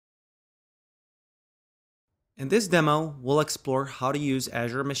In this demo, we'll explore how to use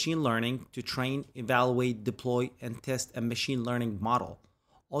Azure Machine Learning to train, evaluate, deploy, and test a machine learning model,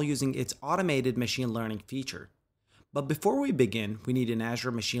 all using its automated machine learning feature. But before we begin, we need an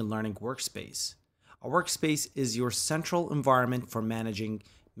Azure Machine Learning workspace. A workspace is your central environment for managing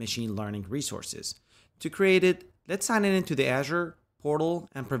machine learning resources. To create it, let's sign in into the Azure portal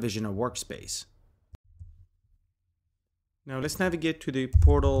and provision a workspace. Now let's navigate to the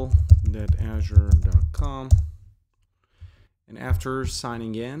portal.azure.com. And after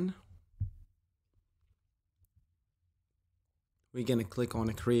signing in, we're going to click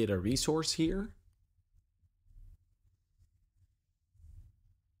on create a resource here.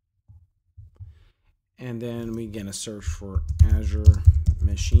 And then we're going to search for Azure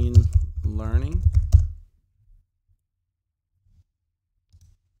Machine Learning.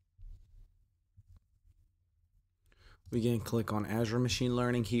 We're going to click on Azure Machine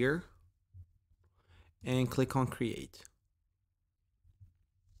Learning here and click on create.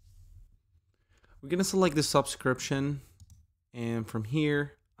 We're going to select the subscription, and from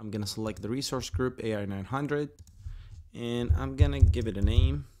here I'm going to select the resource group AI-900, and I'm going to give it a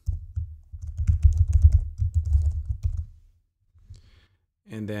name.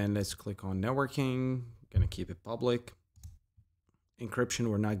 And then let's click on networking. Going to keep it public. Encryption,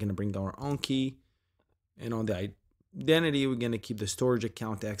 we're not going to bring our own key. And on the identity, we're going to keep the storage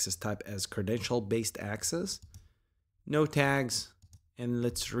account access type as credential-based access. No tags. And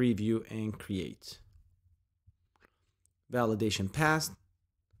let's review and create. Validation passed.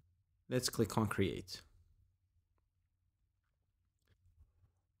 Let's click on create.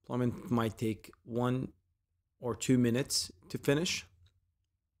 Deployment might take 1 or 2 minutes to finish.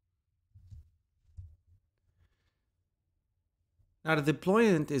 Now the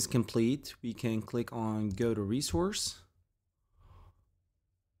deployment is complete. We can click on go to resource.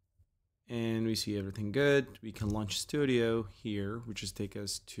 And we see everything good. We can launch Studio here, which is take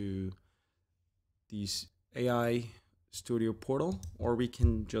us to the AI Studio portal, or we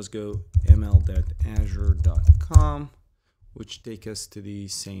can just go ml.azure.com, which take us to the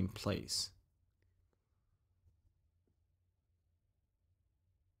same place.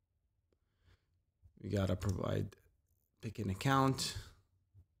 We gotta pick an account.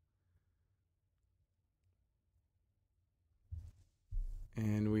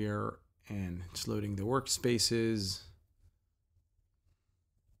 And we are in. It's loading the workspaces.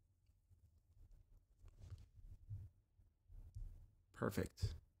 Perfect.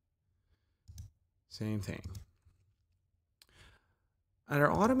 Same thing.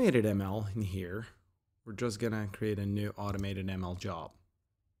 Under automated ML in here, we're just gonna create a new automated ML job.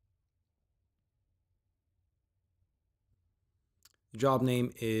 The job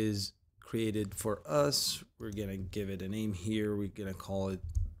name is created for us. We're gonna give it a name here. We're gonna call it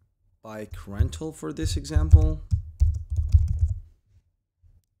bike rental for this example.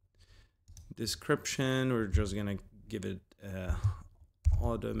 Description, we're just gonna give it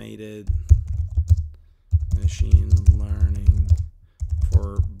automated machine learning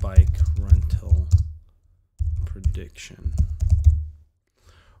for bike rental prediction.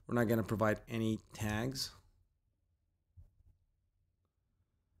 We're not gonna provide any tags.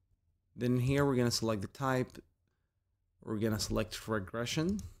 Then here we're gonna select the type. We're gonna select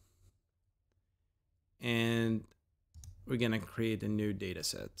regression. And we're gonna create a new data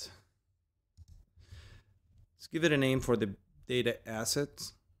set. Let's give it a name for the data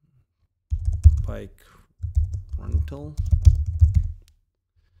asset, bike rental.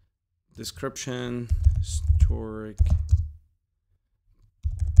 Description, historic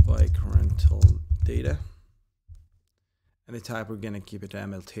bike rental data. And the type, we're gonna keep it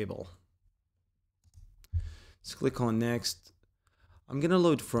ML table. Let's click on next. I'm gonna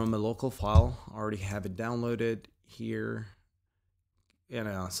load from a local file. I already have it downloaded here. And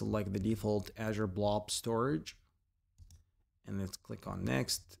I'll select the default Azure Blob storage. And let's click on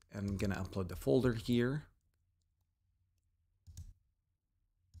next. And I'm gonna upload the folder here.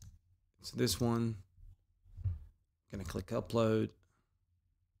 So this one, I'm gonna click upload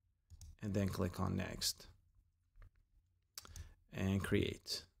and then click on next and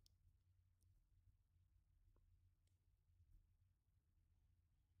create.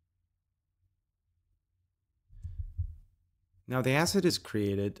 Now the asset is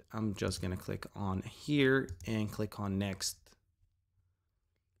created. I'm just gonna click on here and click on next.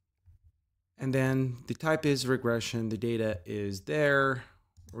 And then the type is regression. The data is there.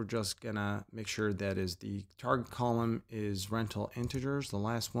 We're just gonna make sure that is the target column is rental integers, the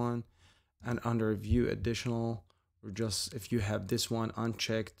last one. And under view additional, we're just, if you have this one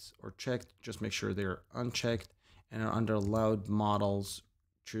unchecked or checked, just make sure they're unchecked. And under allowed models,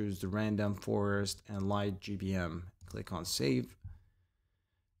 choose the random forest and light GBM. Click on save.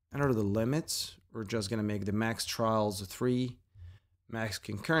 Enter the limits. We're just going to make the max trials of 3, max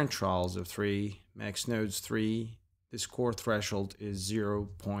concurrent trials of 3, max nodes 3. The score threshold is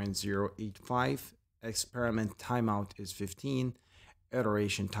 0.085. Experiment timeout is 15.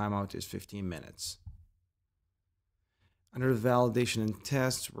 Iteration timeout is 15 minutes. Under the validation and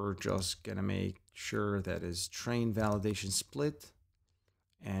test, we're just going to make sure that is train validation split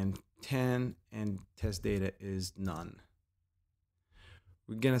and 10 and test data is none.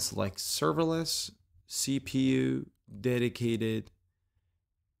 We're going to select serverless, CPU, dedicated,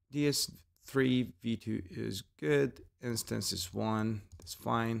 DS3 V2 is good, instance is 1, that's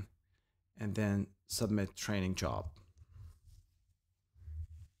fine, and then submit training job.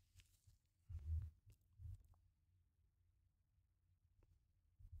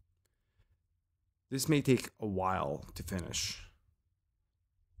 This may take a while to finish.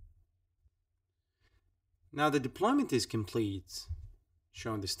 Now the deployment is complete,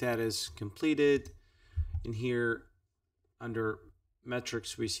 showing the status completed. In here, under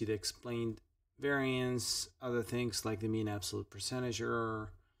metrics, we see the explained variance, other things like the mean absolute percentage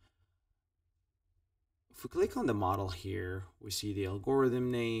error. If we click on the model here, we see the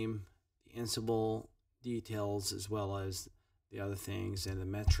algorithm name, the Ansible details, as well as the other things and the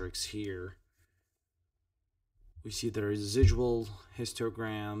metrics here. We see the residual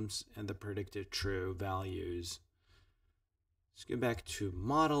histograms and the predicted true values. Let's go back to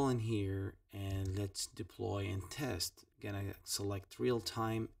model in here and let's deploy and test. Gonna select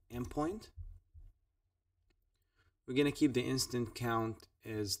real-time endpoint. We're gonna keep the instant count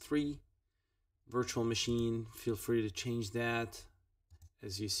as 3. Virtual machine, feel free to change that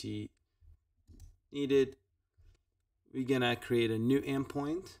as you see needed. We're gonna create a new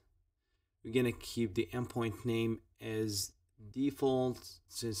endpoint. We're going to keep the endpoint name as default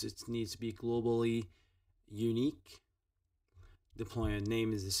since it needs to be globally unique. Deployment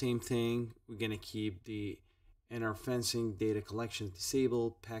name is the same thing. We're going to keep the interfacing data collection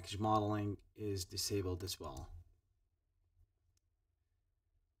disabled. Package modeling is disabled as well.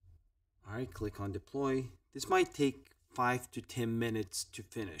 All right, click on deploy. This might take 5 to 10 minutes to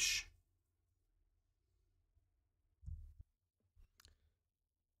finish.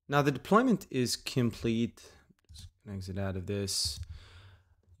 Now the deployment is complete. Just gonna exit out of this.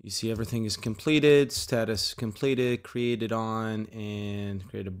 You see everything is completed, status completed, created on and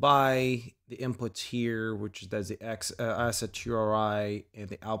created by. The inputs here, which does the asset URI and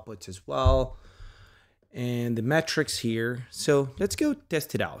the outputs as well. And the metrics here. So let's go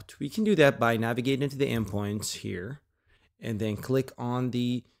test it out. We can do that by navigating to the endpoints here and then click on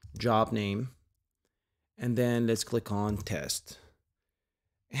the job name. And then let's click on test.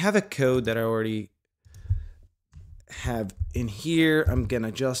 I have a code that I already have in here. I'm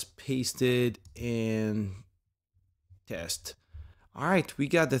gonna just paste it and test. All right, we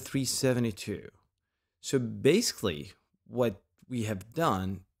got the 372. So basically what we have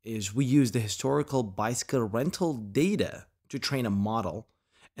done is we use the historical bicycle rental data to train a model,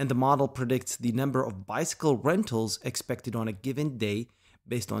 and the model predicts the number of bicycle rentals expected on a given day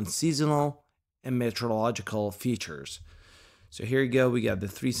based on seasonal and meteorological features. So here you go, we got the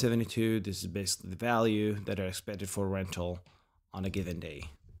 372. This is basically the value that are expected for rental on a given day.